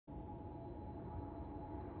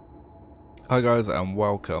Hi guys and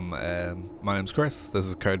welcome. My name's Chris, this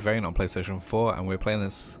is Code Vein on PlayStation 4 and we're playing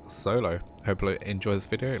this solo. Hope you enjoy this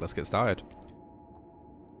video, let's get started.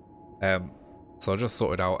 So I just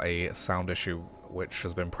sorted out a sound issue which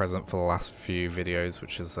has been present for the last few videos,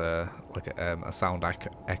 which is like a sound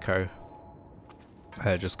echo.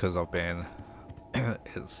 Just because I've been,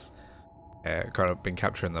 it's kind of been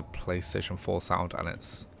capturing the PlayStation 4 sound and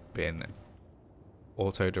it's been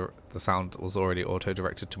the sound was already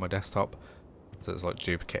auto-directed to my desktop. So it's like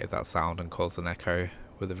duplicated that sound and caused an echo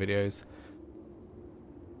with the videos.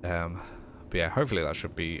 But yeah, hopefully that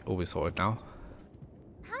should be all be sorted now.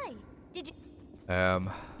 Hi. Did you?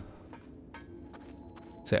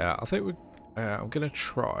 So yeah, I think I'm gonna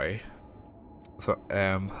try. So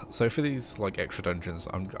so for these like extra dungeons,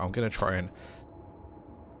 I'm gonna try and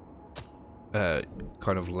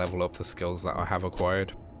kind of level up the skills that I have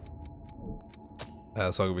acquired. So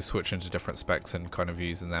I'm going to be switching to different specs and kind of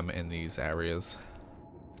using them in these areas.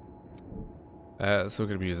 So we're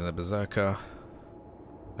going to be using the Berserker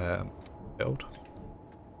build.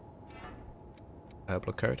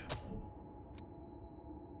 Blood code.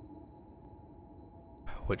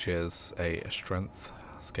 Which is a strength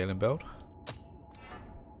scaling build.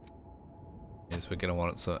 Means we're going to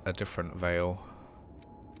want a different veil.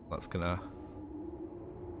 That's going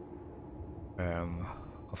to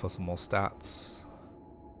offer some more stats.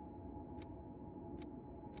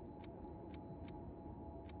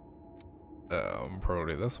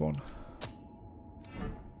 Probably this one,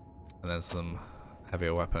 and then some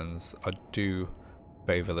heavier weapons. I do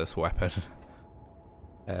favour this weapon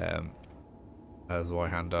as a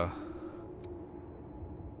Y-hander.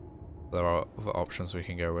 There are other options we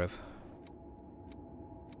can go with.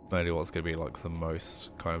 Mainly what's going to be like the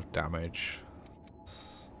most kind of damage.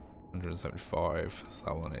 It's 175, so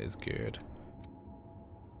that one is good.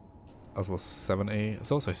 As well as 70.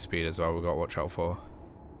 It's also speed as well we've got to watch out for.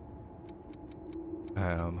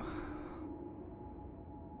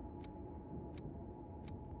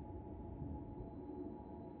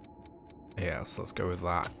 Yeah, so let's go with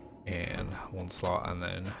that in one slot and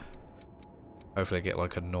then hopefully get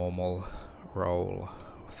like a normal roll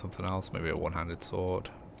with something else, maybe a one-handed sword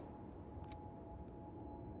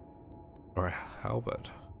or a halberd.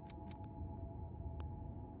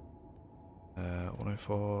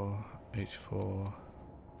 104, 84.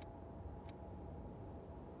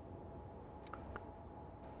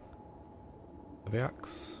 Heavy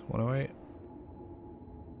axe, 108.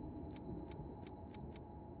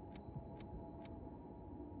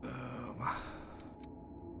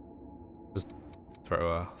 Just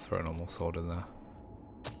throw a normal sword in there.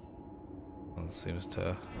 That seems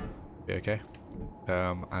to be okay.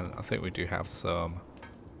 And I think we do have some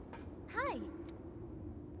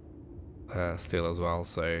steel as well.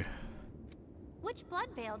 So Which blood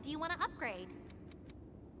veil do you want to upgrade?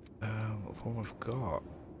 what we've got.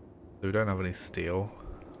 So we don't have any steel.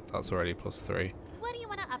 That's already +3. What do you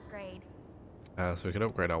want to upgrade? So we can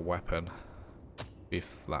upgrade our weapon.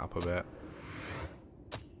 Beef that up a bit.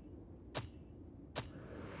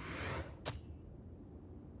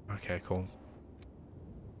 Okay, cool.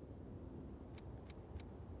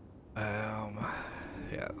 Yeah,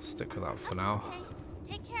 let's stick with that for now. Okay.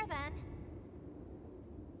 Take care then.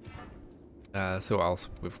 See what else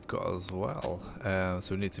we've got as well.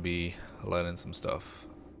 So we need to be learning some stuff.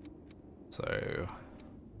 So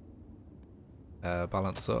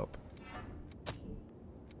balance up.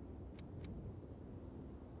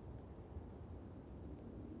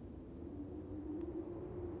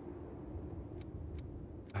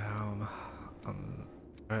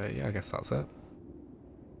 Yeah, I guess that's it.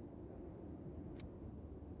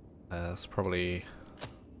 It's probably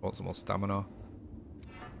want some more stamina.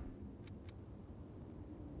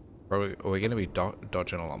 Probably we're going to be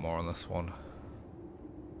dodging a lot more on this one.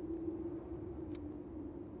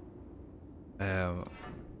 Don't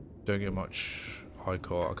get much high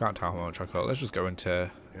court. I can't tell how much high court. Let's just go into.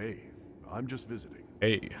 Hey, I'm just visiting.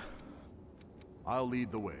 Hey, I'll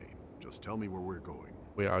lead the way. Just tell me where we're going.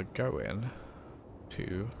 we are going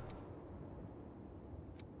to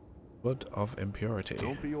Blood of Impurity.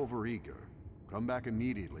 Don't be overeager. Come back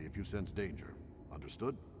immediately if you sense danger.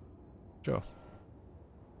 Understood? Sure.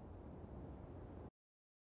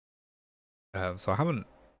 So I haven't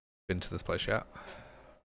been to this place yet,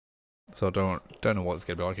 so I don't know what it's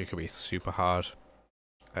gonna be like. It could be super hard,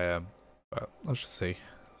 but let's just see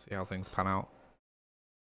how things pan out.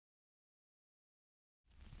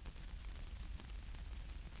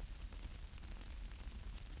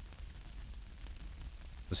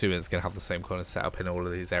 Assuming it's gonna have the same kind of setup in all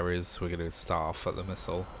of these areas. We're gonna start off at the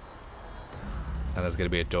missile, and there's gonna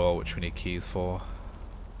be a door which we need keys for.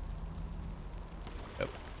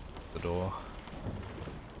 The door.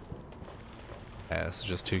 So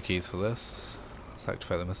just 2 keys for this. Let's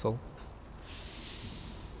activate the missile.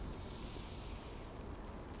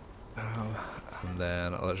 And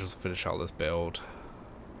then let's just finish out this build.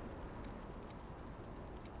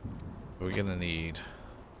 We're gonna need.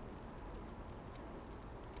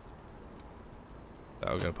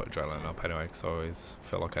 I'm gonna put adrenaline up anyway, because I always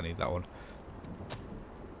feel like I need that one.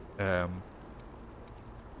 So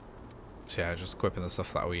yeah, just equipping the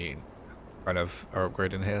stuff that we kind of are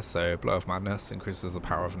upgrading here. So Blow of Madness increases the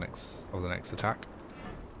power of the next attack.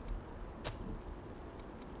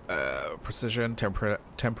 Precision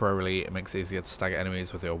temporarily makes it easier to stagger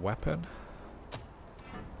enemies with your weapon.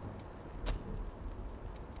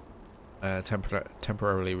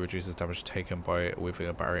 Temporarily reduces damage taken by weaving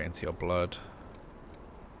a barrier into your blood.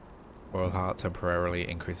 Royal Heart temporarily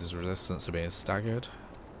increases resistance to being staggered.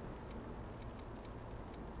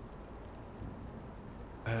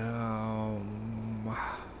 Oh,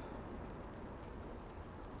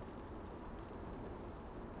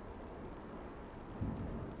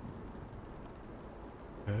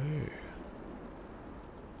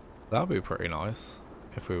 that'd be pretty nice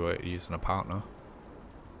if we were using a partner.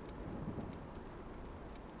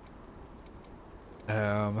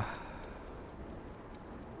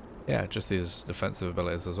 Yeah, just these defensive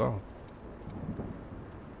abilities as well.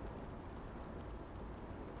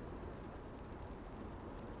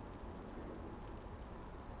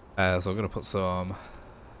 So I'm going to put some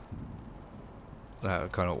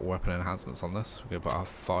kind of weapon enhancements on this. We're going to put our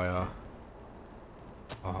fire.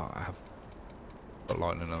 Oh, I have put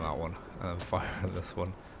lightning on that one, and then fire on this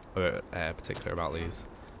one. We're particular about these.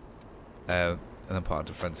 And then put our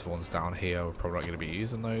defensive ones down here. We're probably not going to be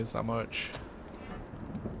using those that much.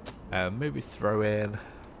 Maybe throw in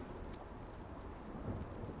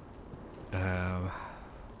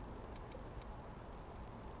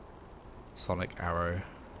Sonic Arrow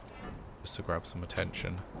just to grab some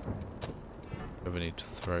attention. If we need to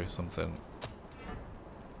throw something,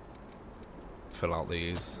 fill out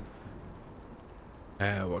these.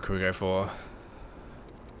 What can we go for?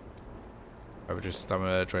 Reduce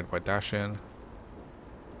stamina drained by dashing.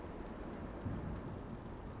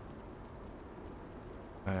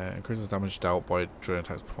 Increases damage dealt by during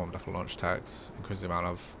attacks performed after launch attacks. Increases the amount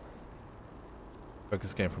of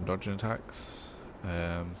focus gained from dodging attacks.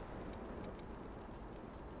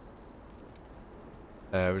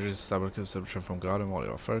 Reduces stamina consumption from guarding while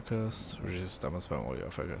you are focused. Reduces stamina spent while you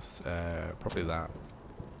are focused. Probably that.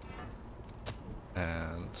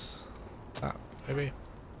 And that, maybe.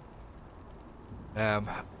 I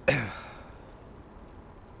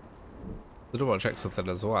do want to check something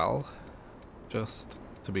as well, just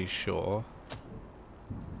to be sure.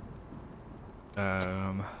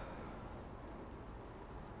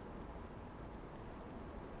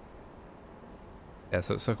 Yeah,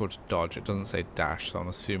 so it's circle to dodge. It doesn't say dash, so I'm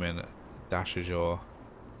assuming dash is your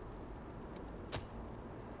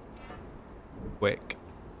quick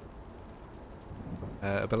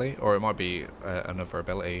ability, or it might be another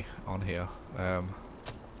ability on here. So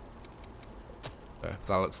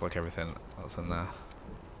that looks like everything that's in there.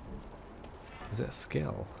 Is it a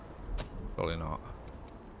skill? Probably not.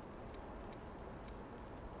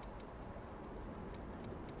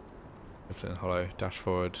 Lift in hollow, dash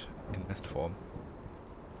forward in mist form.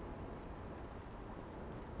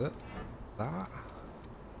 Is it that?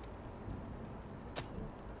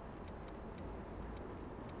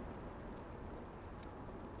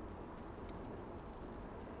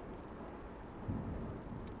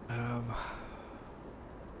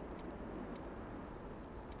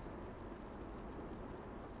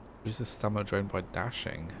 Reduces stamina drained by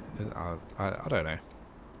dashing. I don't know.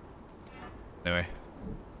 Anyway,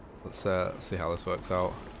 let's see how this works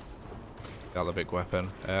out. Got the big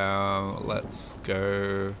weapon. Let's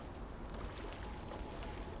go.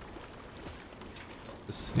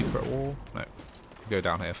 The secret wall? No. Let's go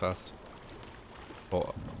down here first.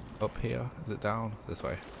 Or up here? Is it down? This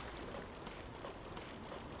way.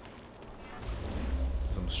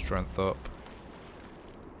 Some strength up.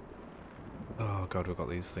 Oh god, we've got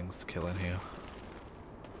these things to kill in here.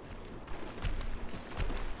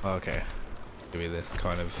 Okay. Let's give me this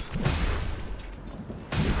kind of...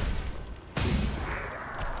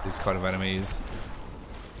 these kind of enemies.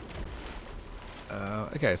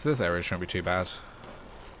 Okay, so this area shouldn't be too bad.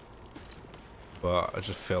 But I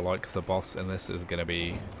just feel like the boss in this is going to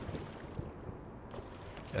be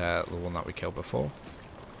the one that we killed before.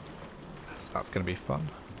 So that's going to be fun.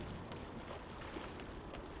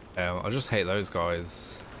 I just hate those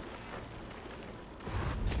guys.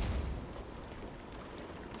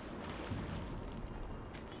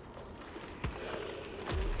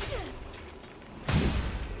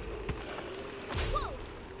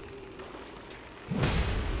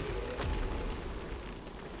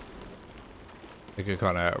 It could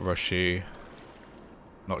kind of rush you,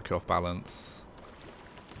 knock you off balance,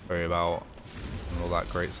 worry about, and all that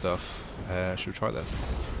great stuff. Should we try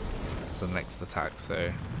this? It's the next attack,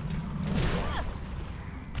 so.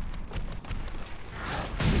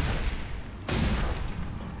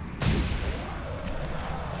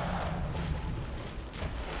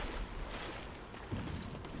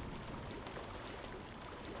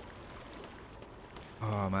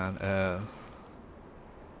 Oh man,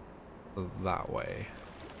 that way.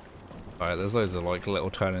 Alright, there's loads of like little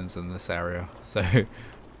turn-ins in this area, so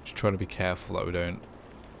just trying to be careful that we don't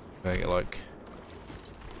get like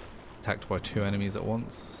attacked by 2 enemies at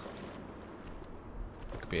once.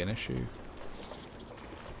 That could be an issue.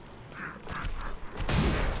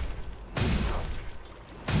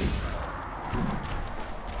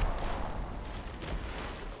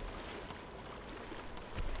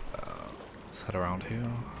 Let's head around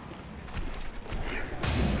here.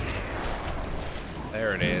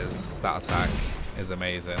 There it is. That attack is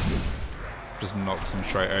amazing. Just knocks them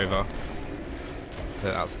straight over.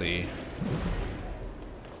 That's the...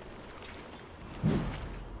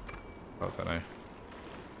 I don't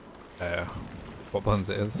know. What buttons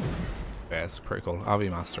it is. Yeah, it's pretty cool. RV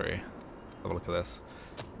Mastery. Have a look at this.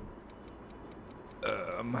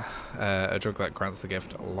 A drug that grants the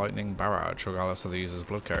gift Lightning Barrage, regardless of the user's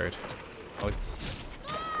blood code. Nice.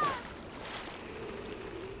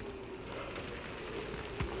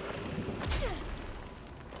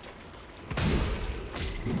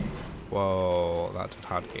 Whoa, that did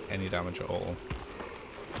hardly any damage at all.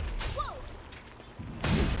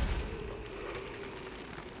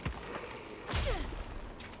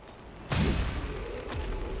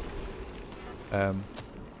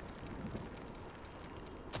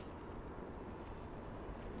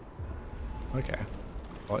 Okay.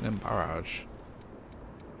 Lightning Barrage.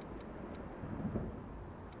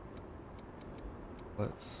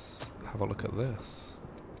 Let's have a look at this.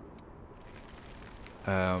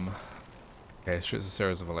 Okay, shoots a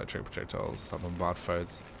series of electric projectiles that bombard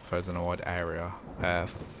foes in a wide area.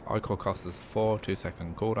 Icon cost is 4,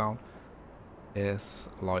 2-second cooldown. Is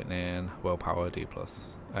lightning, willpower, D+. Okay.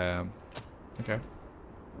 Get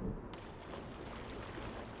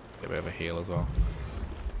a bit of a heal as well.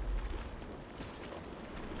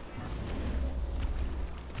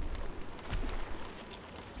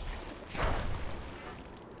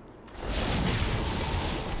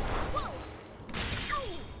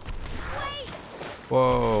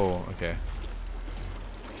 Whoa, okay.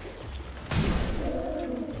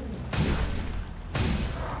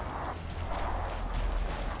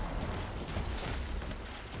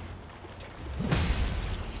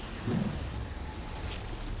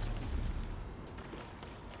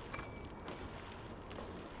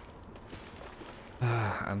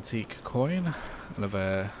 Antique coin,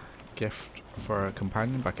 another gift for a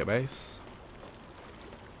companion back at base.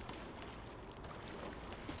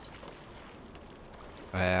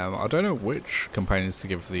 I don't know which companions to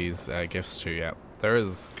give these gifts to yet. There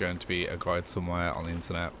is going to be a guide somewhere on the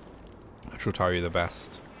internet which will tell you the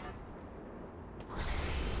best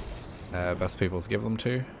people to give them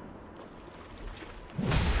to.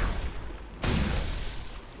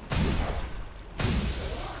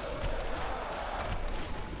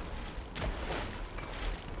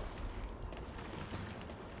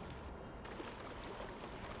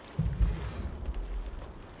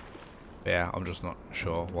 Yeah, I'm just not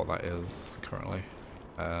sure what that is currently.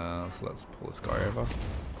 So let's pull this guy over.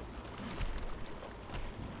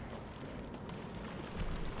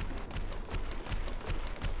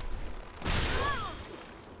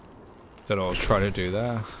 Don't know what I was trying to do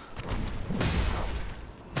there.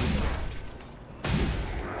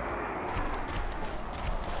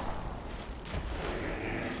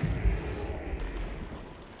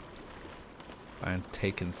 And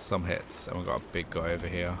taking some hits, and we've got a big guy over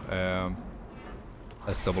here.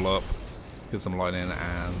 Let's double up, get some lightning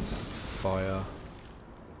and fire.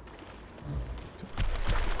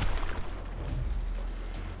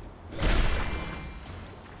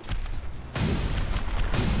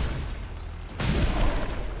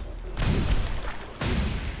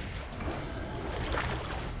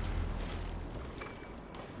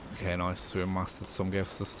 Okay, nice. We mastered some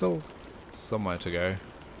gifts. There's still somewhere to go.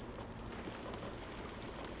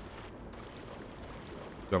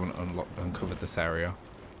 We haven't uncovered this area,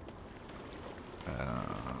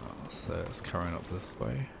 so it's carrying up this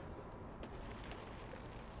way.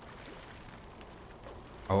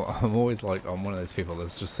 I'm always like, I'm one of those people,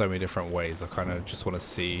 there's just so many different ways. I kind of just want to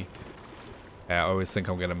see. I always think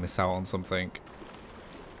I'm going to miss out on something.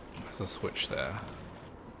 There's a switch there.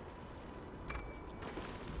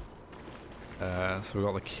 So we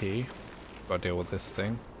got the key. Gotta deal with this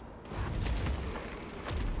thing.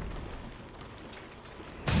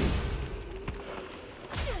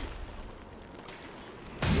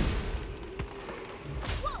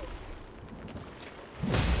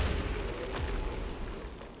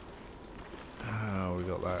 We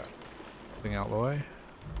got that thing out the way.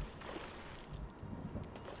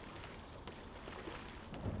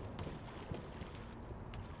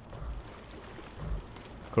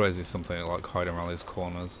 Could always be something like hiding around these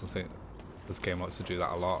corners. I think this game likes to do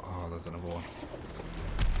that a lot. Oh, there's another one.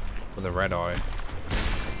 With a red eye.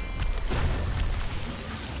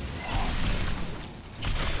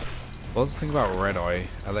 What's the thing about red eye?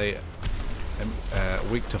 Are they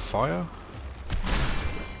weak to fire?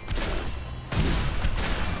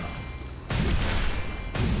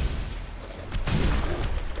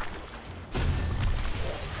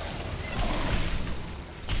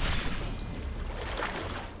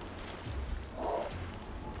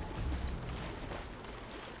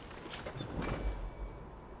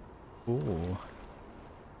 Ooh.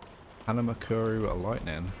 Hanamakuru with a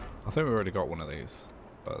lightning. I think we already got one of these,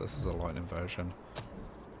 but this is a lightning version.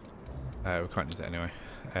 We can't use it anyway.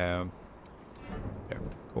 Yeah,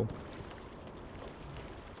 cool.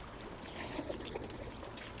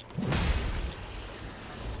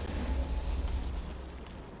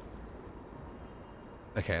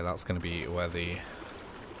 Okay, that's going to be where the...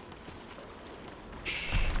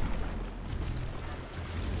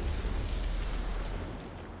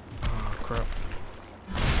 Oh, crap.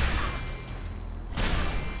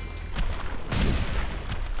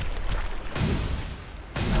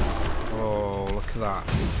 Oh, look at that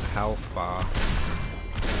health bar.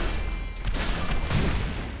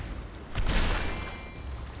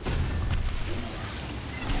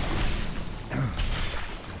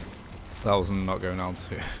 That was not going on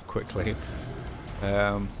too quickly.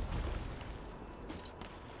 Got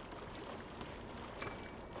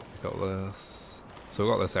this. So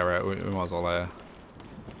we've got this area. We might as well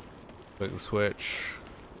click the switch.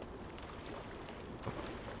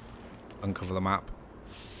 Uncover the map.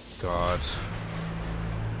 God.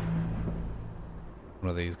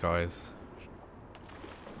 One of these guys.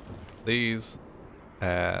 This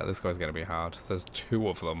guy's gonna be hard. There's two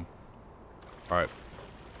of them. Alright.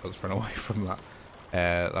 Let's run away from that.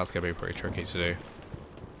 That's going to be pretty tricky to do.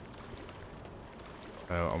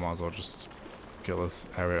 I might as well just get this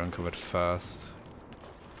area uncovered first.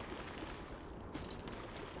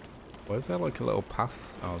 Why is there like a little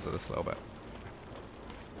path? Oh, is it this little bit?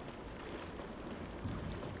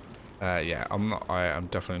 Yeah, I am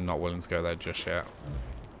definitely not willing to go there just yet.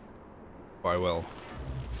 But I will.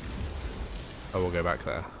 I will go back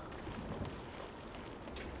there.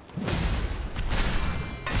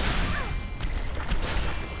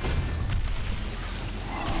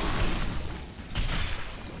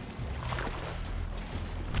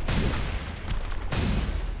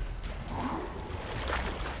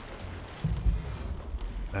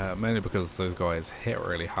 Mainly because those guys hit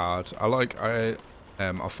really hard. I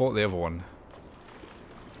fought the other one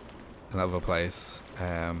in that other place.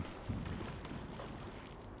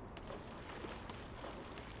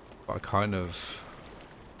 But I kind of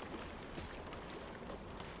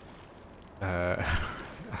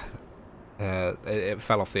it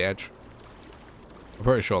fell off the edge. I'm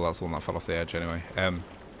pretty sure that's the one that fell off the edge anyway. But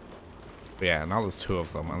yeah, now there's two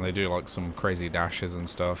of them and they do like some crazy dashes and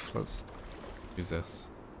stuff. Let's use this.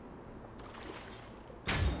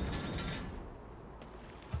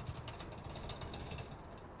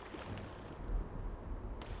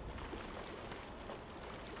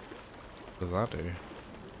 What does that do?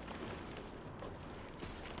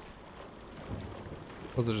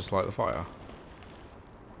 Or does it just light the fire?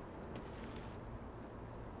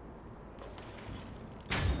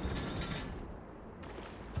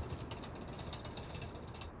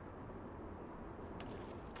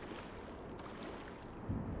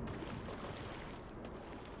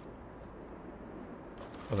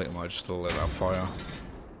 I think I might just lit that fire.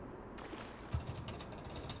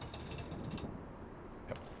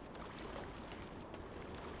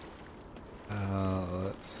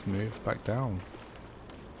 Let's move back down.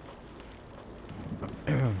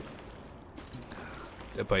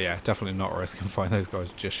 But yeah, definitely not risking finding those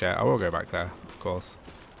guys just yet. I will go back there, of course.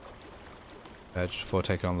 Just before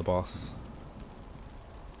taking on the boss.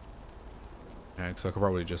 Yeah, because I could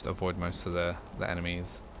probably just avoid most of the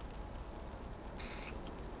enemies.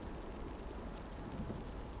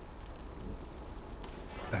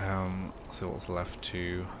 Let's see what's left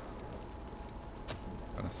to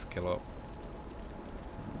kind of skill up.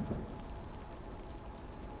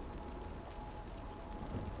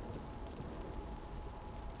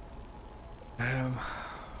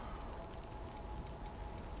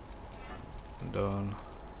 been done.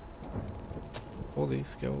 All these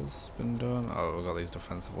skills been done. Oh, we've got these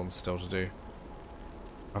defensive ones still to do.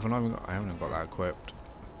 I haven't even got that equipped.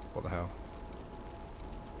 What the hell?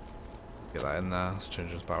 Get that in there. Let's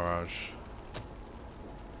change this barrage.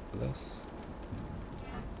 For this.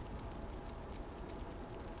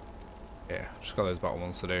 Yeah, just got those battle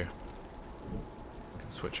ones to do. I can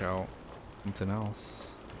switch out something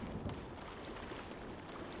else.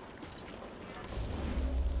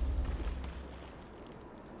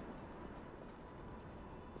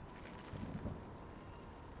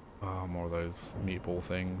 Oh, more of those meatball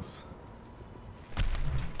things.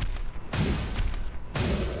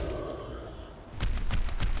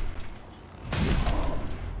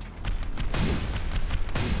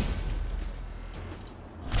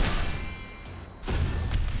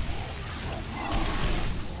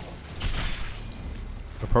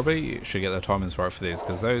 Probably should get the timings right for these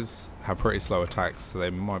because those have pretty slow attacks, so they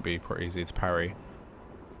might be pretty easy to parry.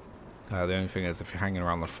 The only thing is, if you're hanging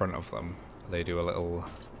around the front of them, they do a little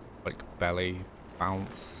like belly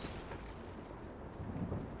bounce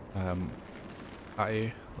at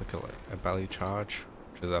you, like a belly charge,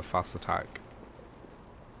 which is a fast attack.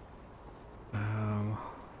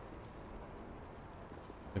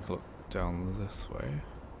 Take a look down this way.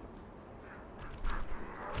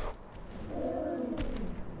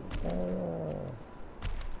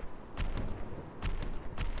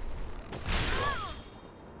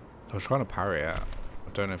 I was trying to parry it. I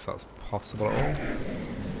don't know if that's possible at all.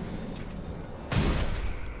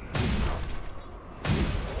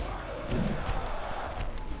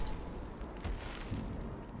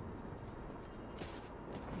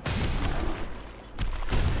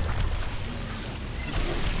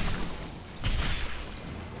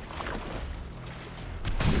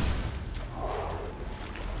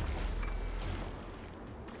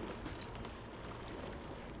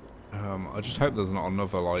 I just hope there's not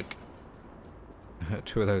another, like,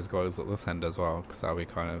 two of those guys at this end as well, because that'll be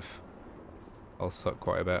kind of... I'll suck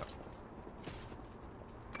quite a bit.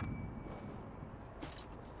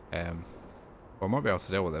 Well, I might be able to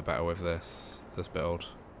deal with it better with this build.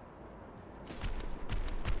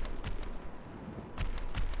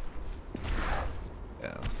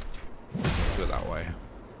 Yeah, let's do it that way.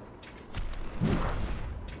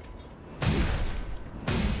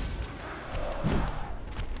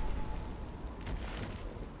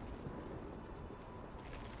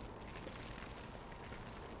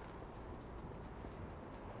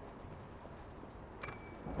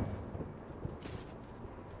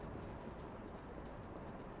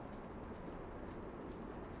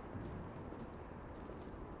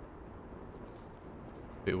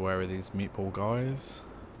 Be aware of these meatball guys.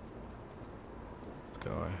 This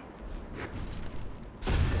guy.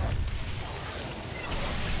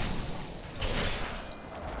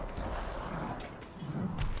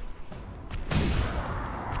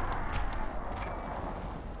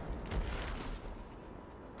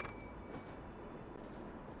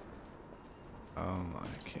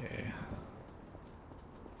 Okay.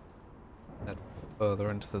 Head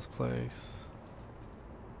further into this place.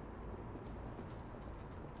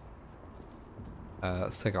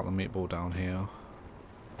 Let's take out the meatball down here.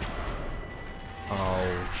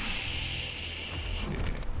 Oh, shit.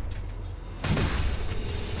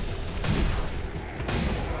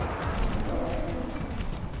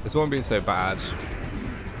 This won't be so bad,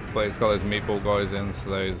 but it's got those meatball guys in, so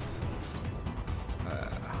those...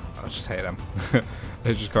 I just hate them.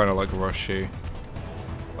 They just kind of like rush you.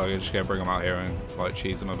 Like, you're just gonna bring them out here and like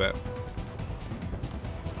cheese them a bit.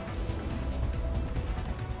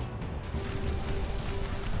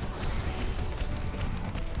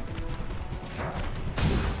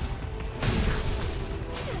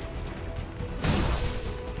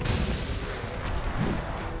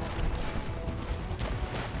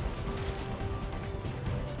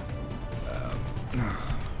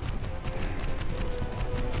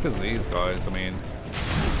 Because these guys, I mean,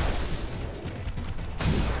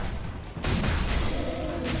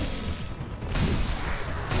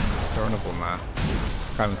 throwing up on that.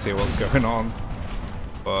 Can't even see what's going on,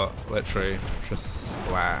 but literally just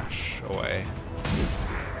slash away.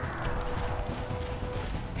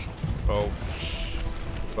 Oh,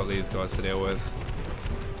 got these guys to deal with.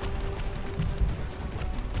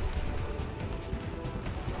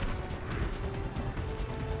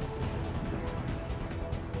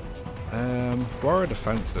 What are our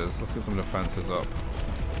defenses? Let's get some defenses up.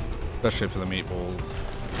 Especially for the meatballs.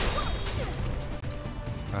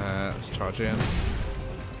 Let's charge in.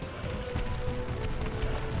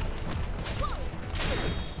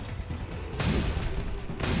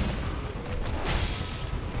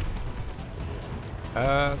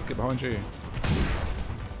 Let's get behind you.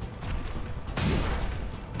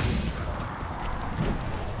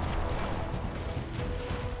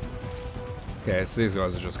 Okay, so these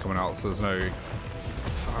guys are just coming out, so there's no...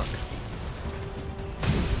 Fuck.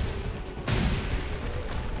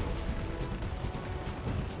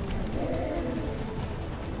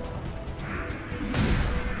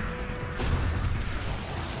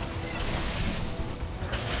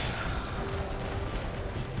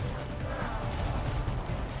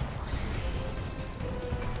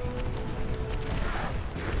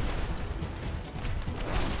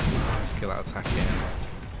 Get that attack in.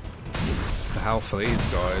 The hell for these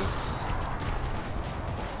guys.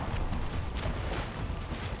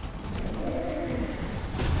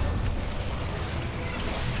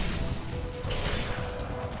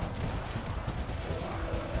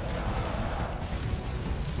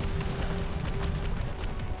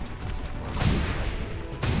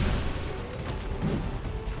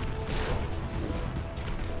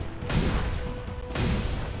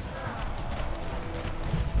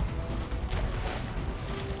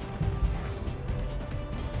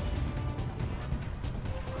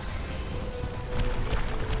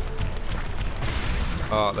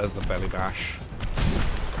 Oh, there's the belly bash.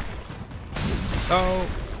 Oh!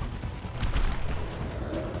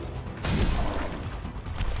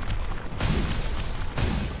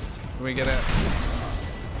 Can we get it?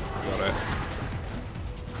 Got it.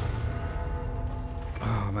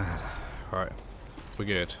 Oh man. Right. We're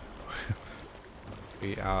good.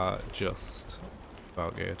 We are just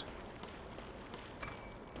about good.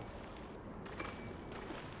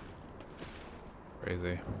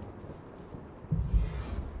 Crazy.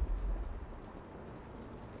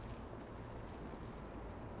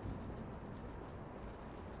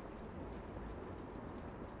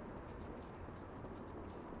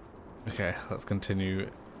 Okay, let's continue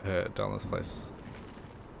down this place.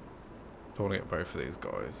 Don't want to get both of these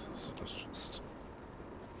guys, so let's just...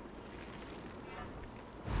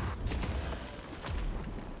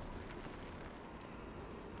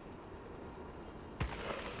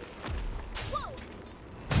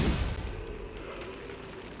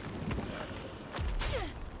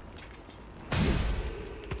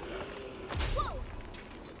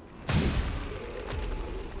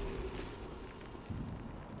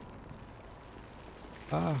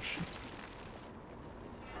 Ah, shit.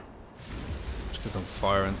 Just because I'm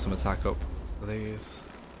firing some attack up for these.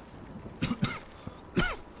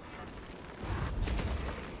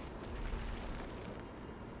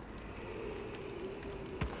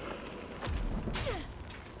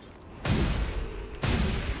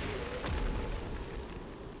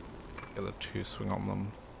 Get the two swing on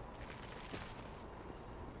them.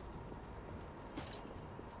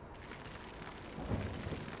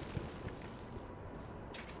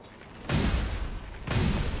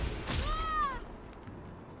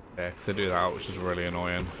 Yeah, because they do that, which is really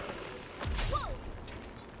annoying.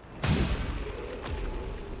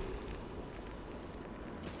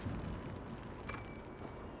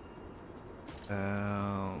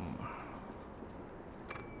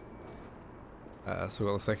 So we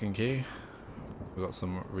got the second key. We got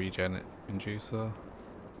some regen inducer.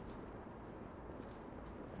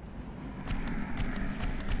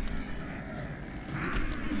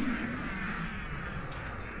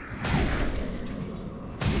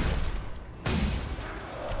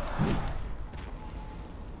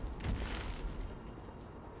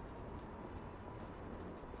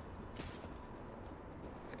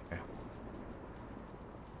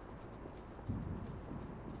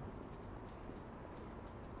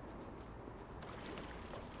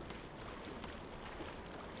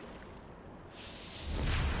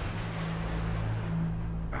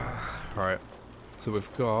 Right, so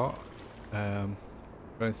we've got right,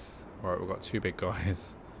 we've got two big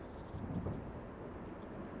guys.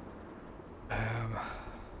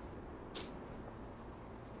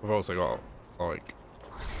 We've also got like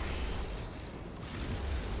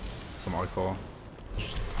some ichor.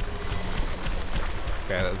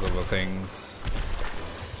 Okay, there's other things.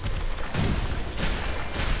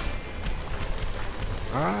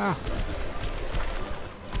 Ah!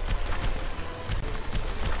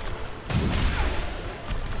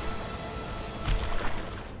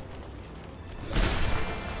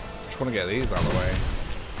 I want to get these out of the way.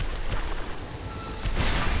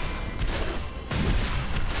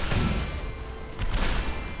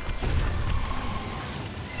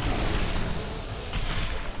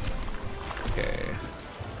 Okay,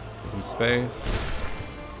 get some space.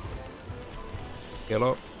 Heal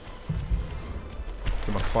up.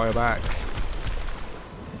 Get my fire back.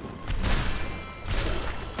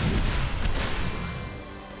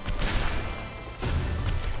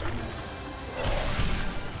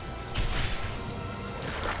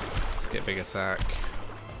 get big attack.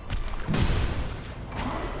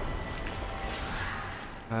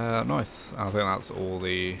 Nice. I think that's all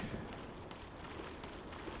the...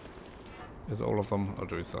 Is it all of them? Or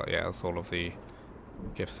do we select? Yeah, that's all of the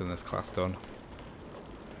gifts in this class done.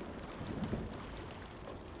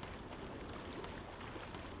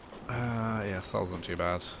 Yes, that wasn't too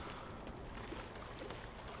bad.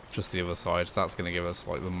 Just the other side. That's going to give us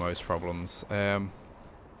like the most problems.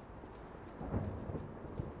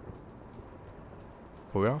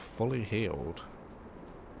 We are fully healed.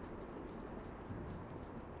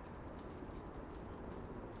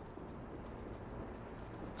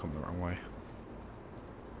 Come the wrong way.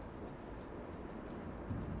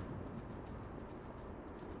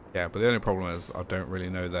 Yeah, but the only problem is I don't really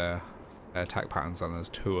know their attack patterns, and there's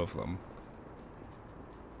 2 of them.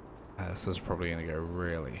 So this is probably going to go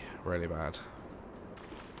really, really bad.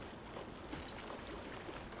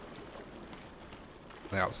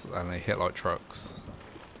 And they hit like trucks.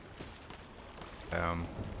 And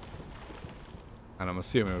I'm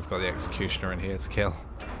assuming we've got the executioner in here to kill.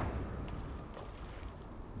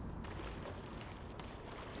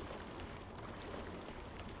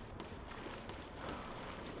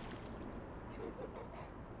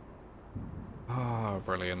 Oh,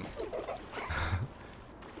 brilliant.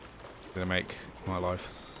 Gonna make my life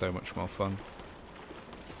so much more fun.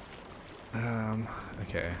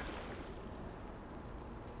 Okay.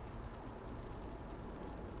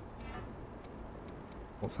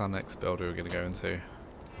 What's our next build we're gonna go into?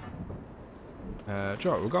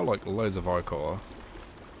 Joe, we've got like loads of Ichor.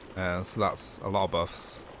 So that's a lot of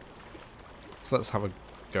buffs. So let's have a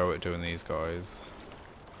go at doing these guys.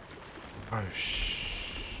 Oh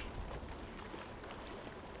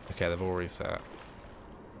okay, they've all reset.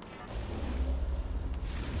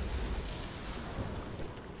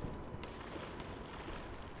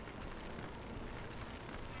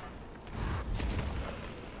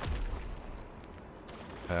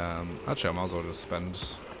 Actually, I might as well just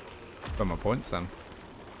spend my points then.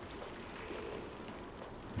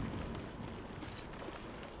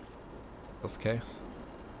 That's the case.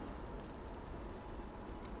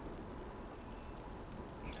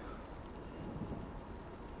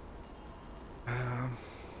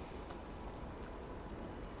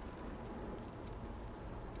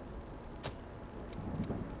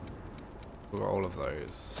 We've got all of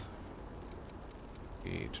those.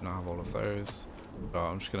 We do not have all of those. Oh,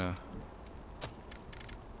 I'm just gonna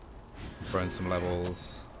throw in some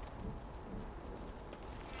levels,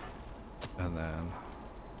 and then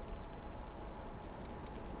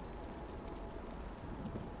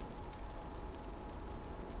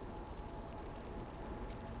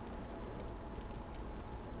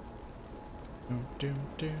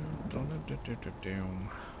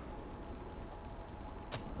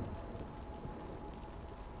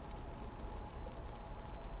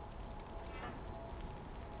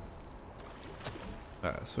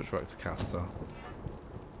switch back to caster.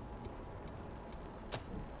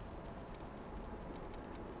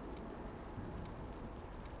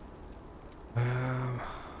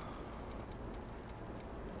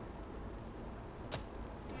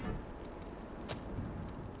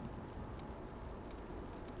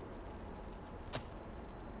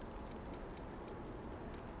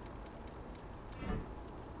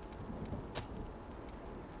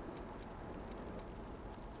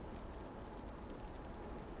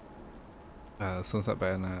 Sunset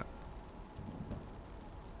Bayonet.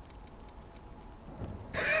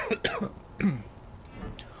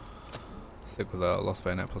 Stick with Lost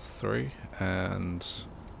Bayonet +3 and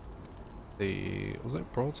the, was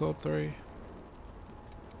it Broadsword 3?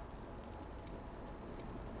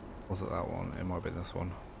 Was it that one? It might be this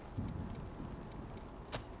one.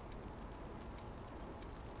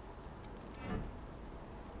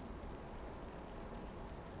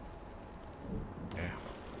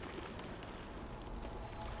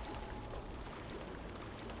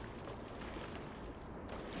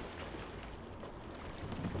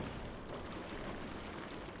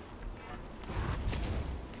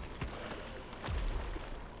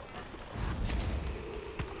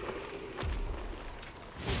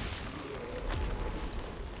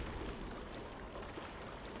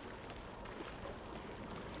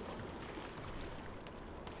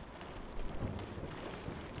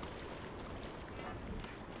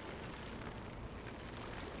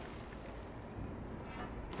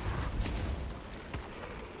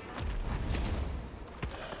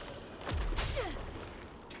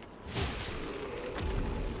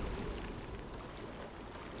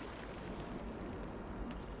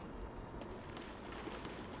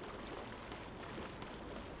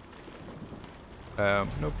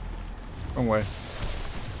 Nope. Wrong way.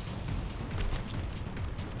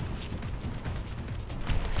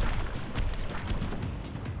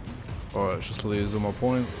 Alright, let's just lose all my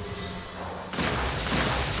points.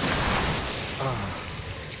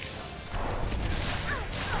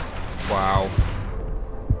 Wow.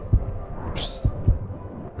 Just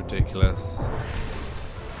ridiculous.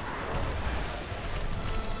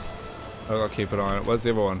 I've got to keep an eye on it. Where's the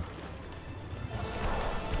other one?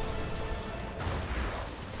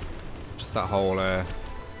 Just that hole there.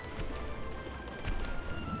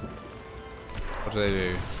 What do they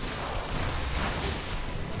do?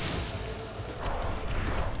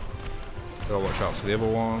 Gotta watch out for the other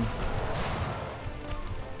one.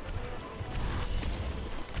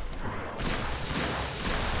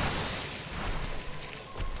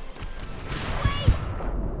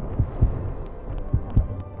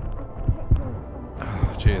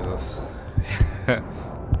 Oh, Jesus.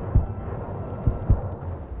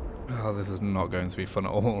 Oh, this is not going to be fun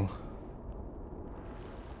at all.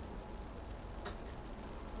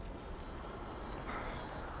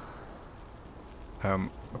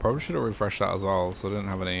 I probably should have refreshed that as well, so I didn't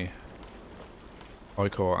have any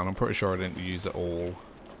iCore, and I'm pretty sure I didn't use it all.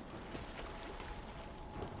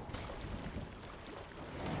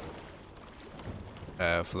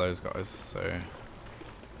 For those guys, so.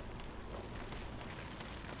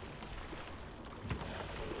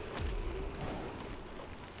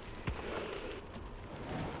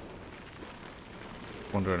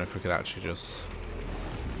 Wondering if we could actually just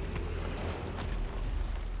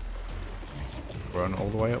run all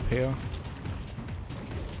the way up here.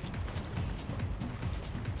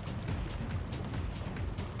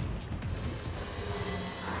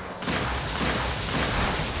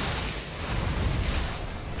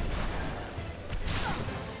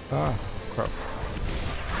 Ah, crap.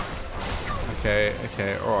 Okay,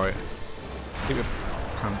 okay, alright. Keep your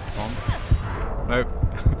pants on. Nope.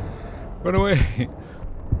 Run away!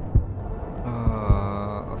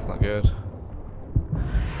 That's not good.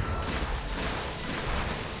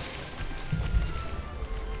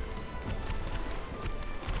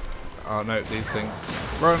 Oh no, these things.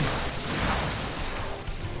 Run!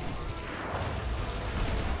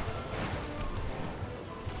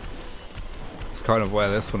 It's kind of where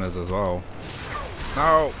this one is as well.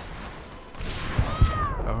 No!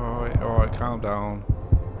 Alright, alright, calm down.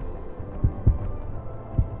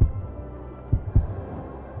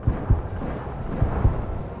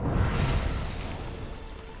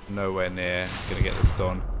 Nowhere near gonna get this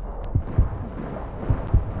done.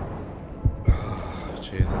 Oh,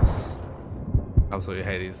 Jesus. Absolutely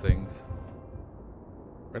hate these things.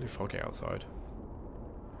 Really foggy outside.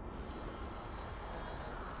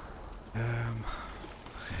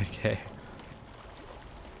 Okay.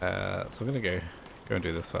 So I'm gonna go and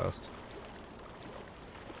do this first.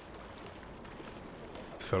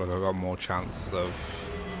 I feel like I've got more chance of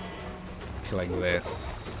killing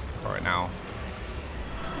this right now.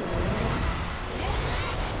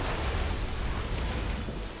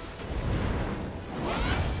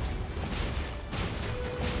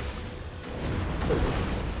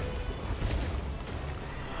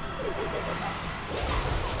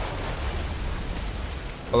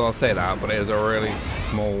 Although I'll say that, but it is a really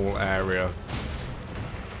small area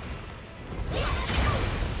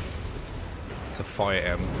to fight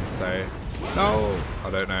him, so no, I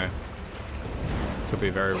don't know. Could be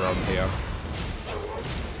very wrong here.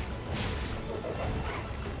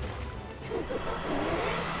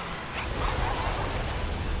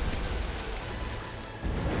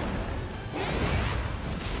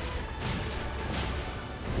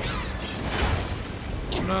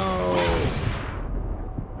 No.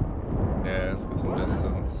 Yeah, let's get some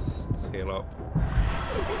distance. Let's heal up.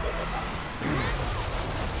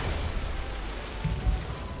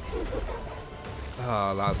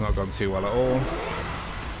 Ah, that's not gone too well at all.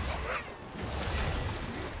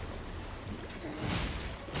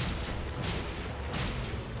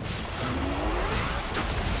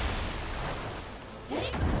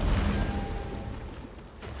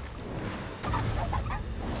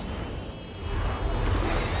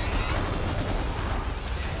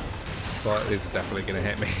 These are definitely going to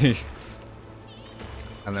hit me.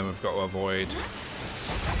 And then we've got to avoid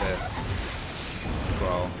this as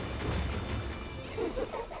well.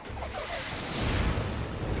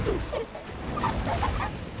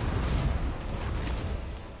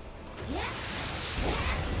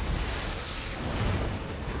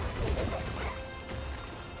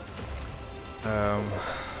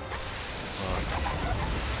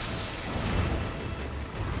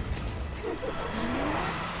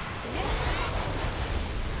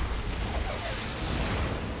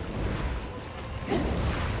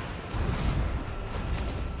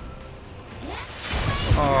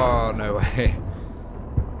 Oh, no way.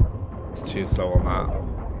 It's too slow on that.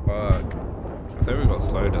 Fuck. I think we got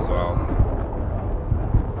slowed as well.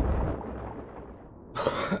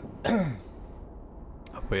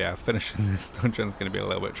 But yeah, finishing this dungeon is going to be a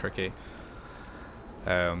little bit tricky.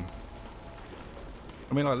 I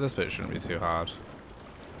mean, like, this bit shouldn't be too hard. To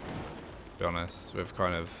be honest, we've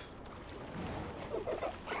kind of...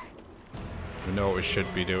 we know what we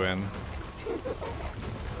should be doing.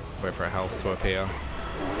 Wait for health to appear.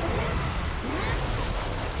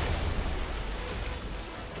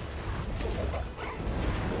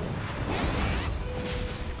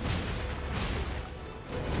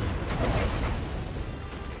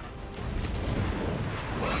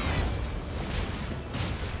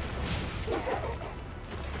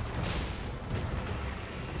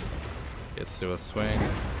 Gets to a swing.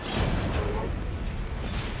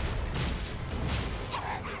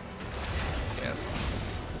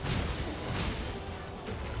 Yes.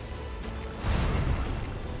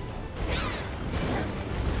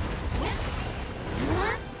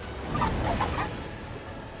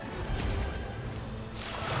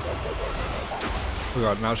 Oh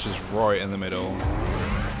god, now she's right in the middle.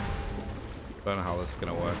 Don't know how this is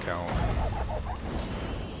gonna work out.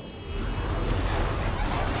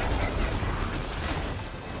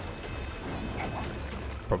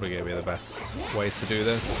 Probably gonna be the best way to do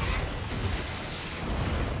this.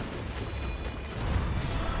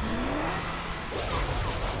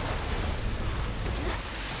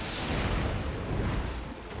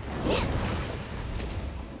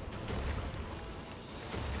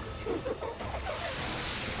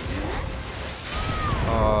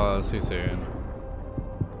 Oh, too soon.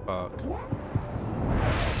 Fuck.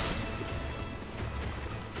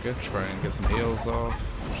 Good, try and get some heals off.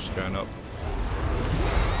 Just going up.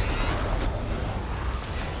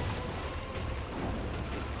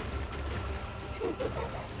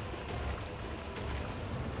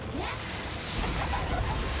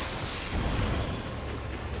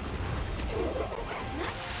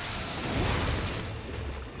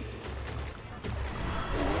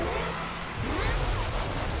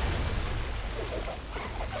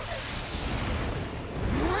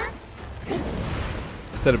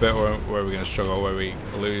 I said a bit where we're going to struggle, where we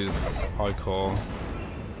lose high core.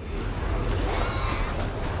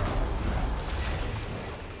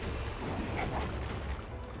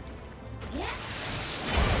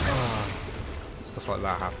 Stuff like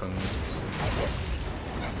that happens.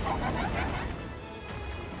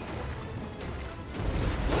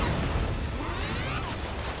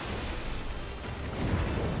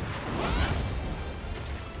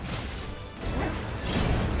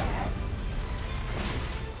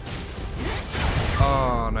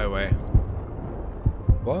 Oh, no way.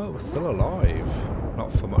 What? We're still alive.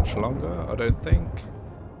 Not for much longer, I don't think.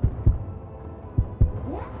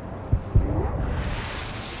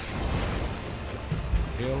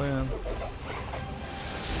 Heal in.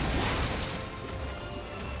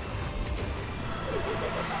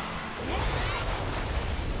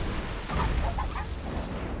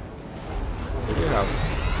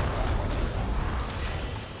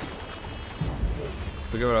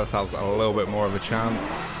 We give ourselves a little bit more of a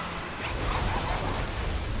chance.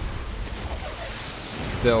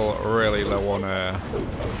 Still really low on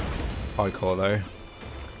high core though.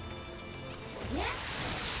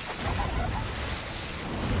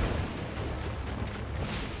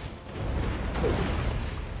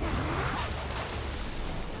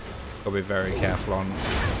 Gotta be very careful on.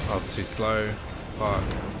 I was too slow. Fuck.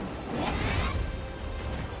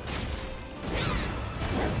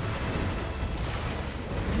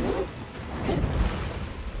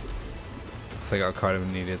 I think I kind of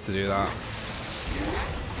needed to do that.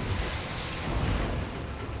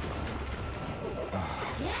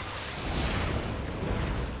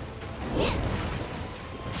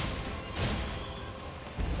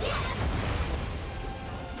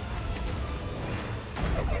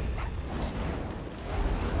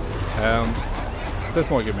 So this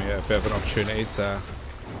might give me a bit of an opportunity to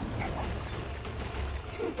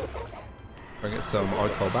bring some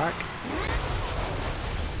icon back.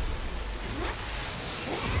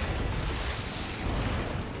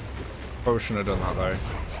 Probably shouldn't have done that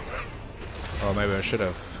though. Or maybe I should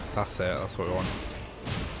have. That's it, that's what we want.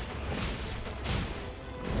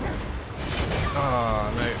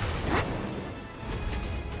 Ah, no.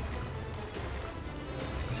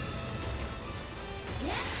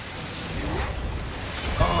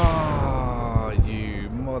 Ah, you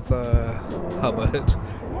mother Hubbard.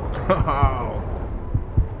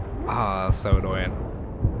 Ah, so annoying.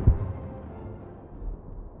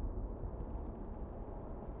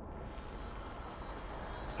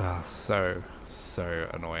 Ah, so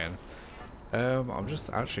annoying. I'm just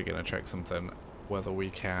actually gonna check something. whether we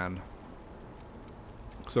can,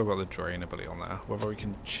 because I've got the drain ability on there, whether we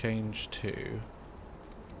can change to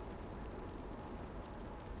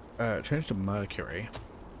Mercury.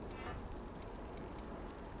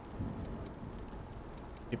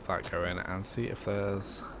 Keep that going and see if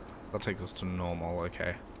there's, that takes us to normal.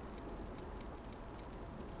 Okay.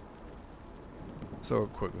 So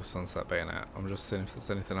quick with Sunset Bayonet. I'm just seeing if there's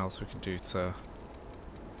anything else we can do to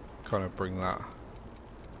kind of bring that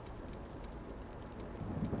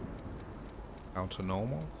down to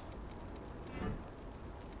normal.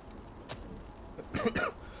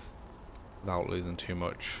 Without losing too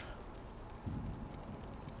much.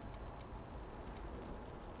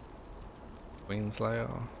 Queenslayer.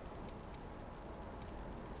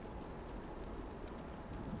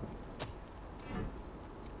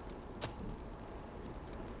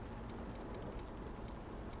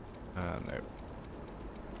 No.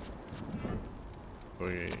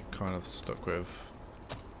 We kind of stuck with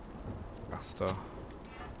Asta.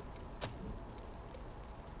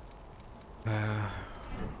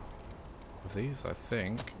 With these, I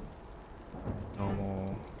think.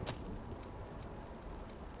 Normal.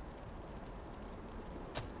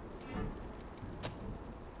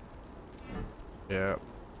 Yeah,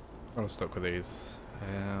 kind of stuck with these,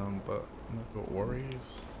 but I've got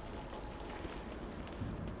worries.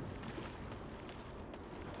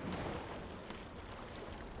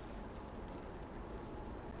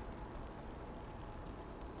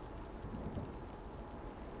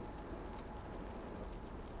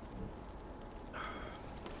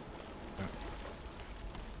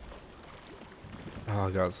 Oh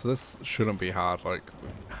god, so this shouldn't be hard. Like,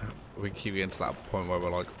 we keep getting to that point where we're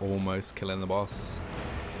like almost killing the boss,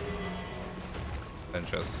 then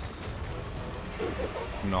just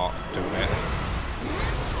not doing it.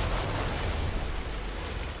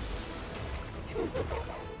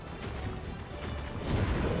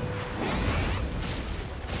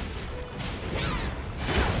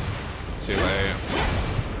 Too late.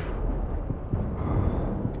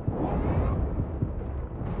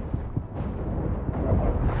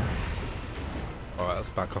 Alright, let's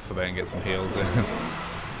back off a bit and get some heals in.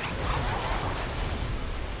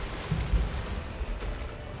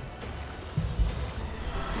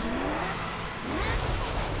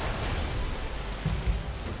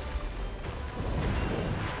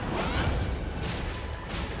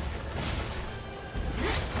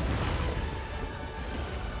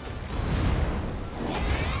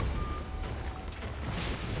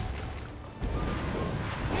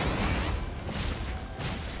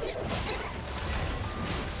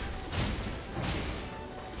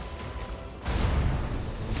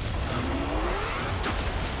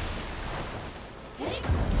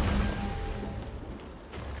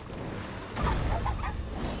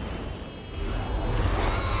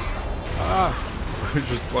 We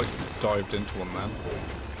just like dived into one then.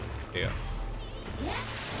 Yeah.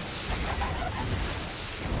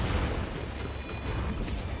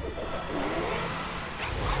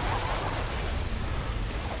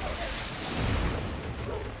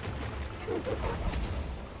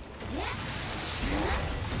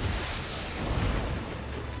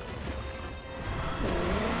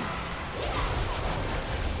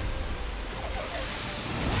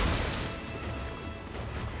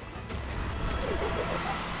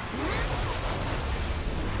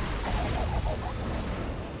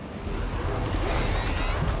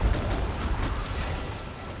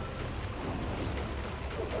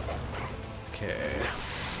 Okay.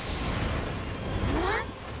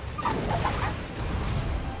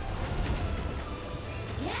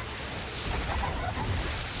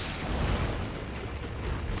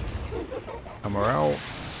 And we're out.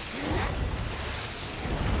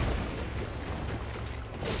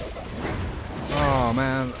 Oh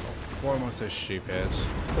man, why am I so stupid?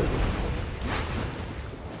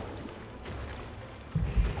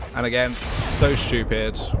 And again, so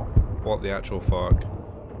stupid. What the actual fuck?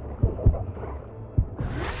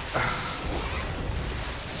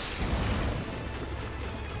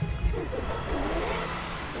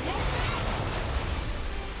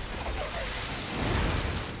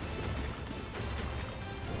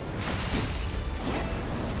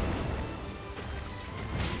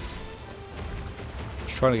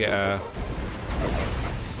 Trying to get a...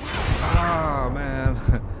 Ah, man.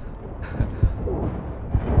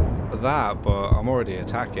 That, but I'm already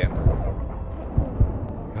attacking.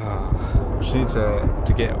 I just need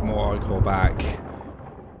to get more ichor back.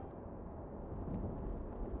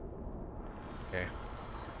 Okay.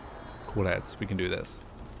 Cool heads, we can do this.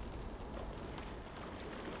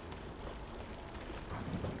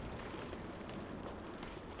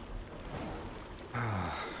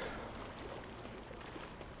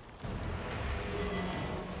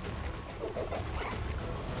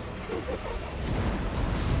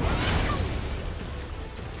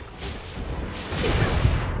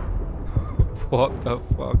 What the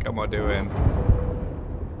fuck am I doing?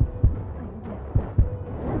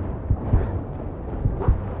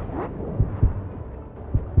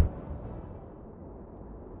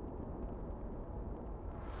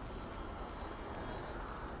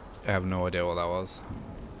 I have no idea what that was.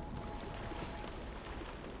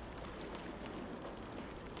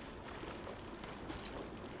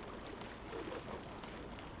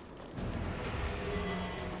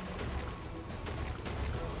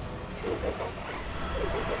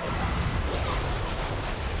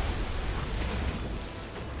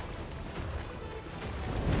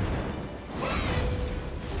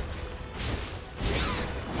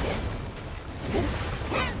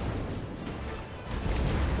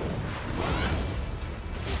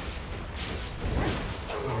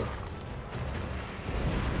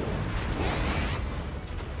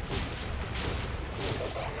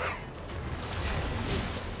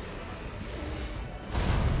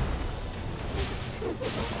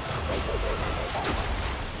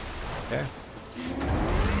 Okay.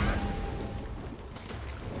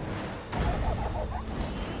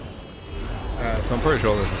 So I'm pretty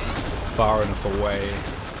sure this is far enough away.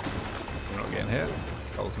 We're not getting hit.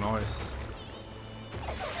 That was nice.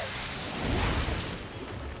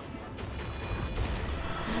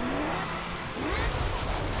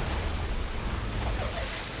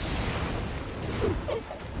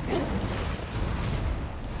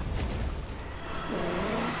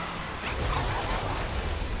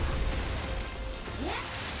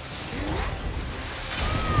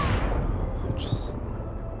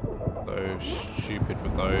 Stupid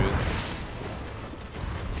with those.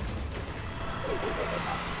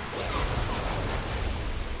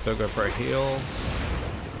 Don't go for a heal.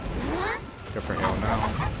 Go for a heal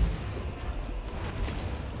now.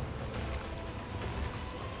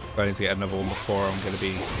 I need to get another one before I'm going to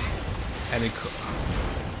be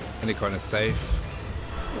any kind of safe.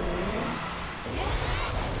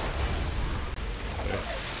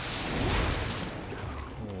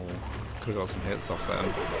 Oh, could have got some hits off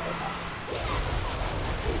them.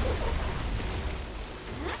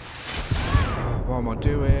 Oh, what am I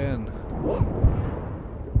doing?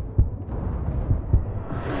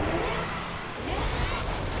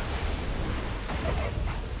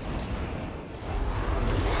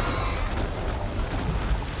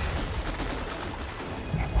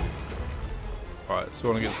 Right, so we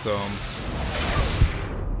want to get some.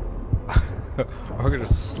 I could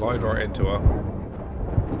just slide right into her.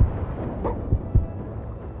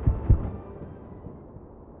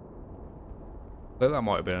 I think that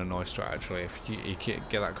might have been a nice strat actually. If you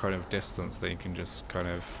get that kind of distance, then you can just kind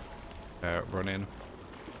of run in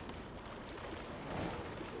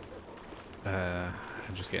and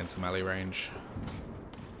just get into melee range.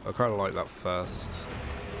 I kind of like that first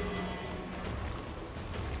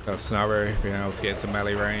kind of scenario, being able to get into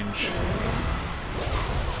melee range.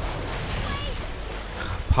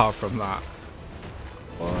 Apart from that,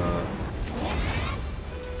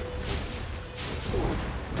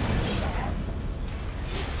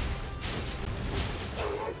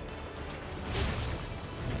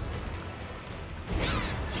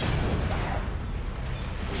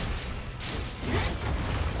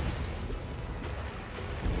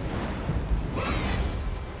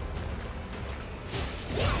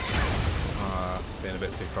 being a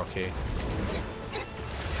bit too cocky.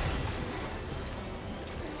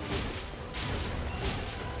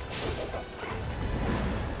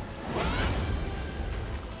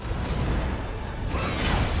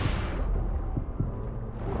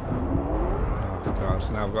 Oh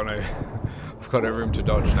god, now I've got no room to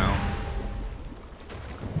dodge now.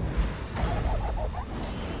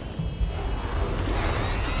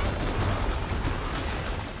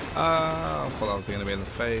 I thought that was going to be in the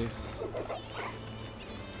face.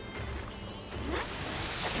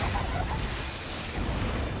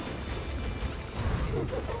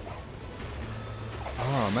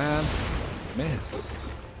 Oh man, missed.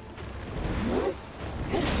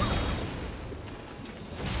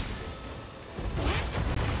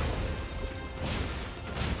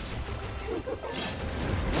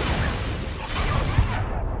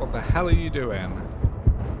 What the hell are you doing?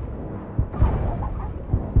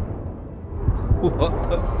 What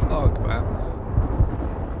the fuck, man?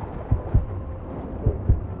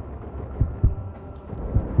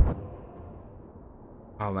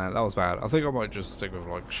 Oh man, that was bad. I think I might just stick with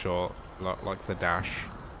like short, like the dash.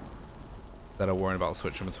 That I'm worried about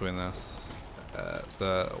switching between this,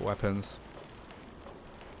 the weapons.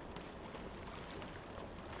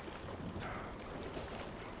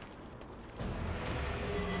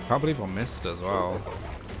 Can't believe I missed as well.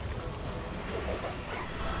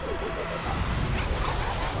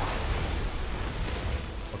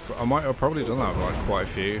 I might have probably done that with like quite a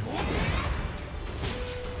few.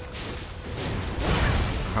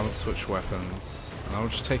 I haven't switched weapons. And I'm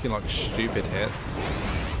just taking like stupid hits.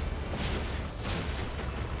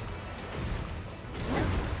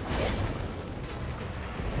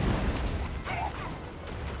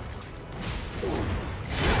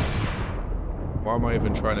 Why am I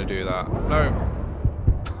even trying to do that? No!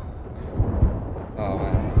 Oh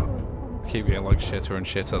man. I keep getting like shitter and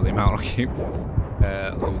shitter the amount I keep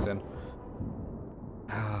losing.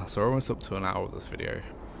 So we're almost up to an hour of this video.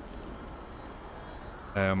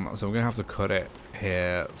 So I'm gonna have to cut it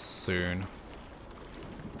here soon.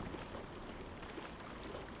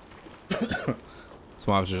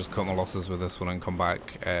 So I have to just cut my losses with this one and come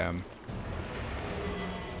back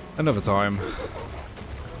another time.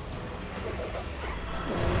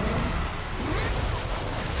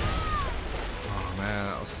 Oh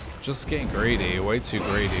man, that's just getting greedy, way too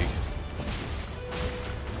greedy.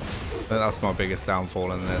 I think that's my biggest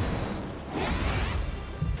downfall in this.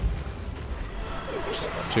 Just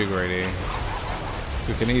too greedy.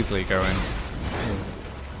 So we can easily go in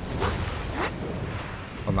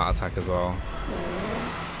on that attack as well.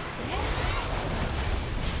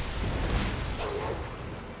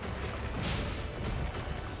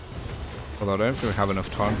 Although I don't think we have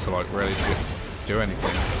enough time to like really do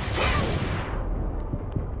anything.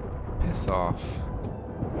 Piss off.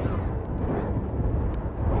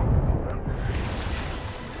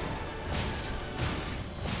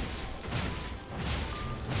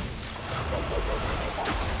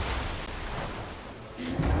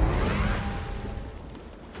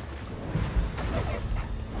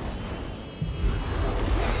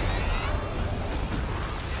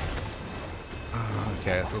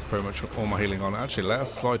 Okay, so that's pretty much all my healing on. Actually, let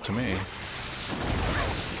us slide to me.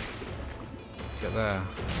 Get there.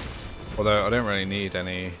 Although I don't really need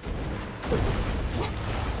any.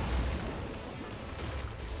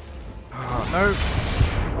 Ah, no!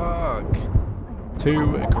 Fuck!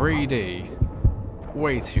 Too greedy.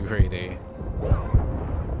 Way too greedy.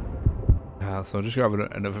 So I'll just grab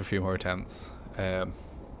another few more attempts. See if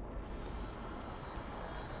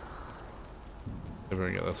we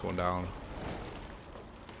can get this one down.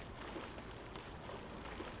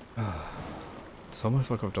 It's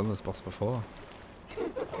almost like I've done this boss before.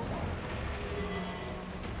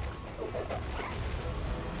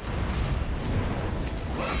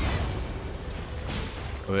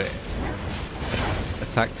 We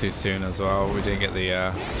attacked too soon as well. We didn't get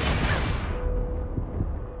the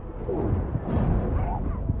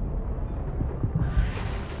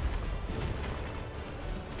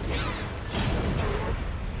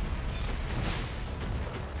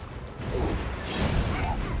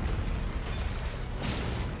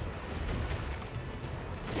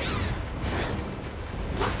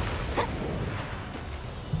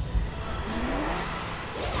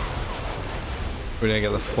we didn't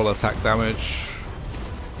get the full attack damage.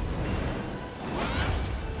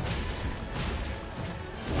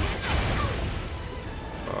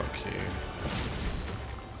 Fuck you.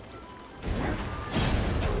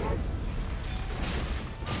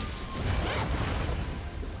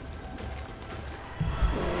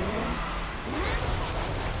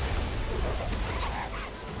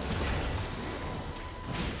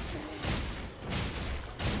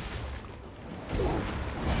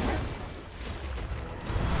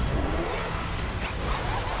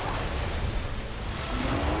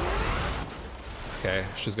 Okay,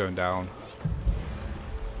 she's going down.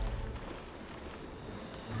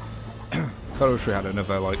 Kind of wish we had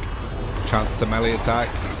another like chance to melee attack,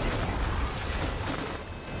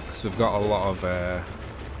 because we've got a lot of. I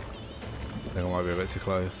think I might be a bit too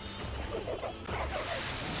close.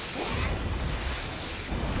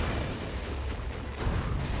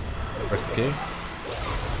 Risky.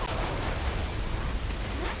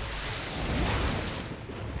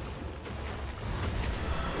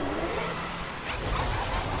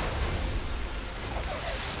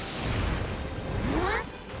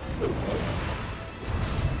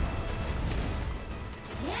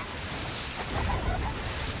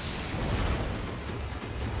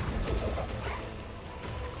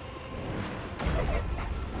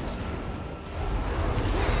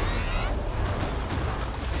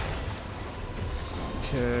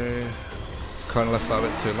 Okay, kind of left that a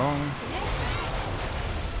bit too long.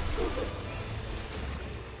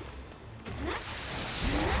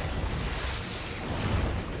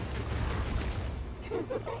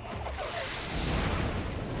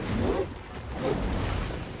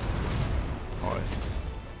 Nice.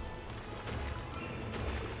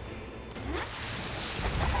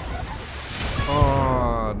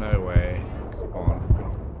 Oh, no way. Come on.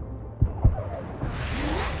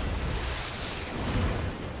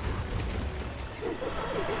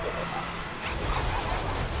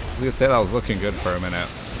 gonna say that was looking good for a minute.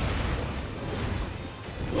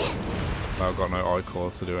 But I've got no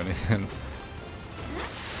I-core to do anything.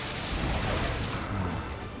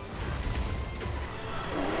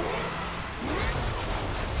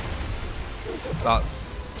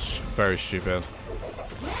 That's very stupid.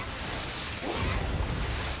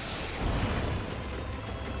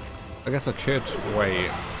 I guess I could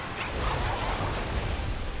wait.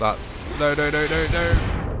 That's no.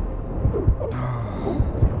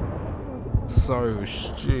 So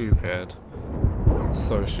stupid.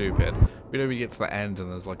 So stupid. You know, we get to the end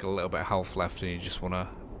and there's like a little bit of health left, and you just wanna,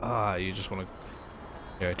 you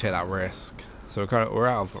know, take that risk. So we're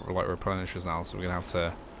out of like replenishers now, so we're gonna have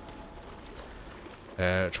to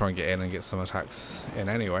try and get in and get some attacks in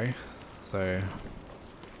anyway. So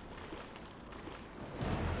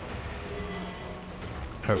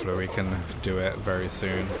hopefully we can do it very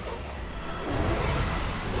soon.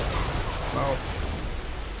 Well,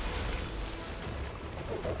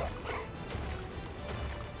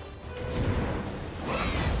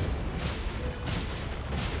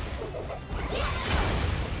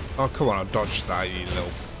 oh come on, I dodged that, you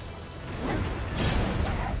little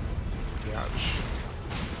biatch.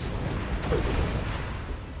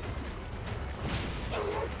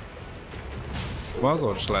 Might as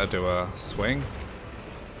well just let her do a swing.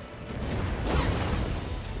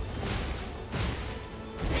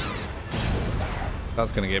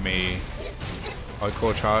 That's gonna get me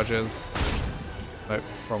I-core charges. Nope,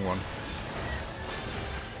 wrong one.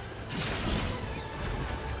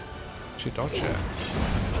 She dodged it.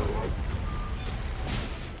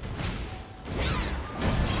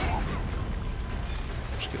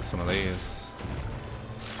 Should get some of these.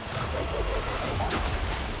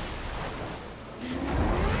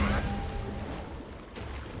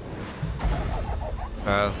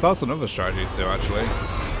 So that's another strategy too, actually.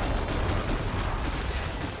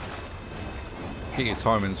 Get your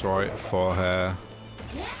timings right for her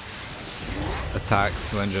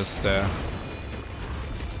attacks, and then just do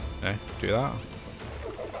that.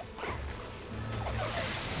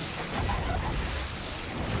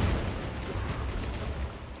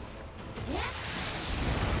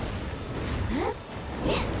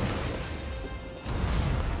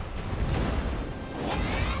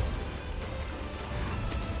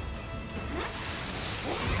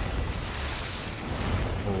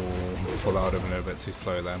 That would have been a bit too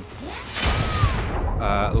slow then.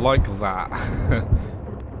 Like that.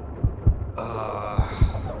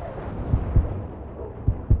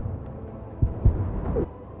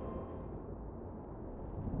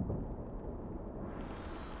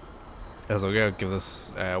 As I'll go give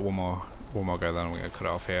this one more go, then we're gonna cut it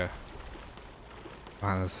off here.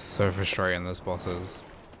 Man, this is so frustrating, this boss is.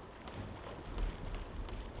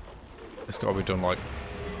 It's gotta be done like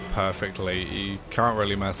perfectly. You can't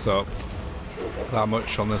really mess up that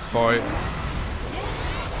much on this fight.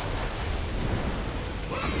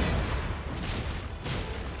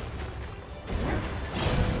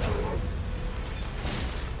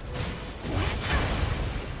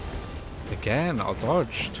 Again, I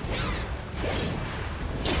dodged.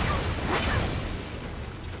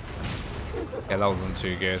 Yeah, that wasn't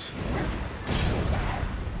too good.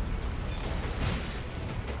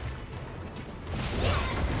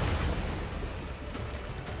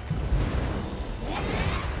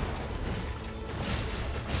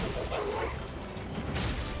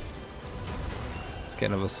 Get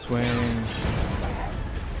another swing.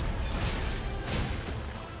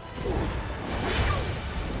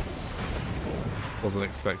 Wasn't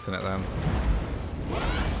expecting it then.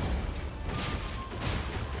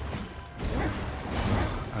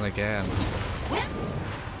 And again.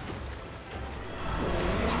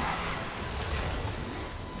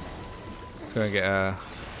 Gonna get a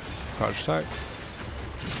crouch attack.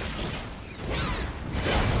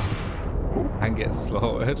 And get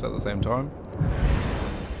slaughtered at the same time.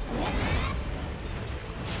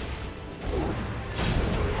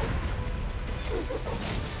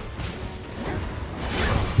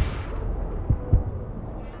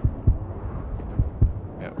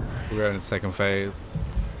 We're going in second phase.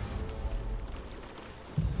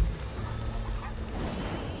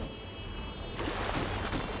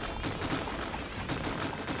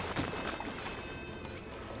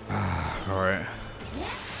 Alright.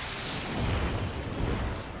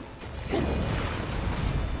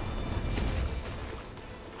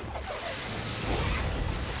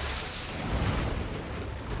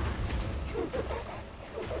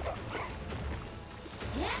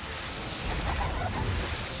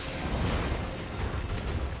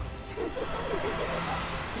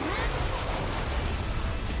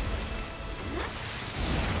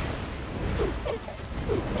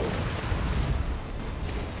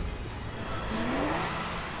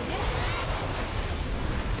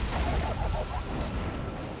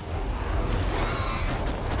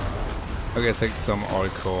 Okay, take some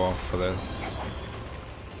core for this.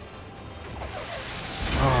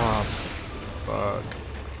 Ah, fuck.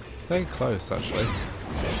 Stay close, actually.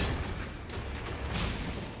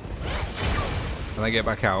 And then get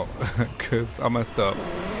back out, because I messed up.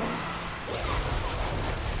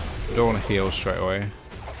 I don't want to heal straight away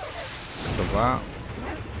because of that.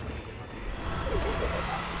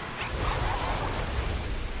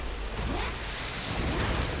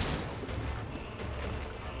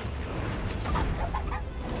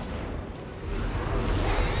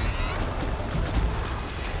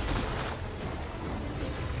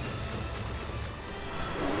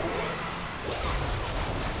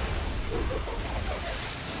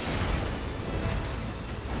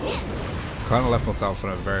 Kind of left myself in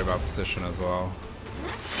a very bad position as well.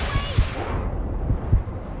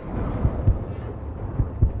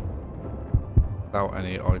 Without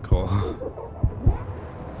any core.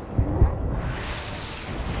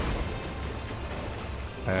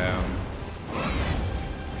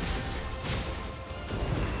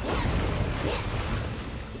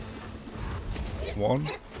 One.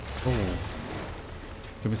 Oh,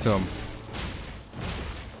 give me some.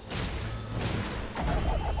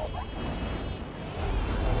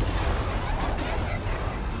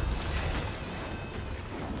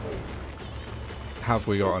 Have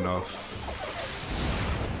we got enough?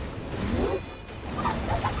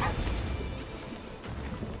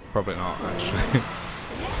 Probably not, actually.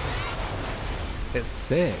 It's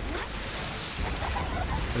 6.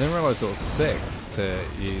 I didn't realize it was 6 to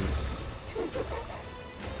use.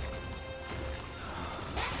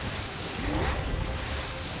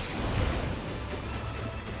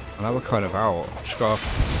 And now we're kind of out. Just got.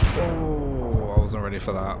 Oh, I wasn't ready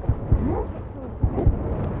for that.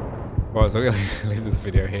 Right, so I'm gonna leave this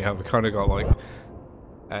video here. We kind of got like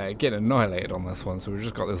getting annihilated on this one, so we've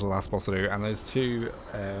just got this last boss to do, and those two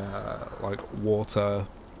like water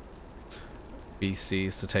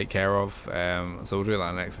beasties to take care of. So we'll do that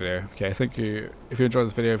in the next video. Okay, thank you. If you enjoyed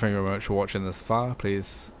this video, thank you very much for watching this far.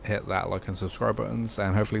 Please hit that like and subscribe buttons,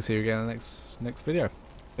 and hopefully see you again in the next video.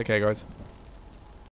 Take care, guys.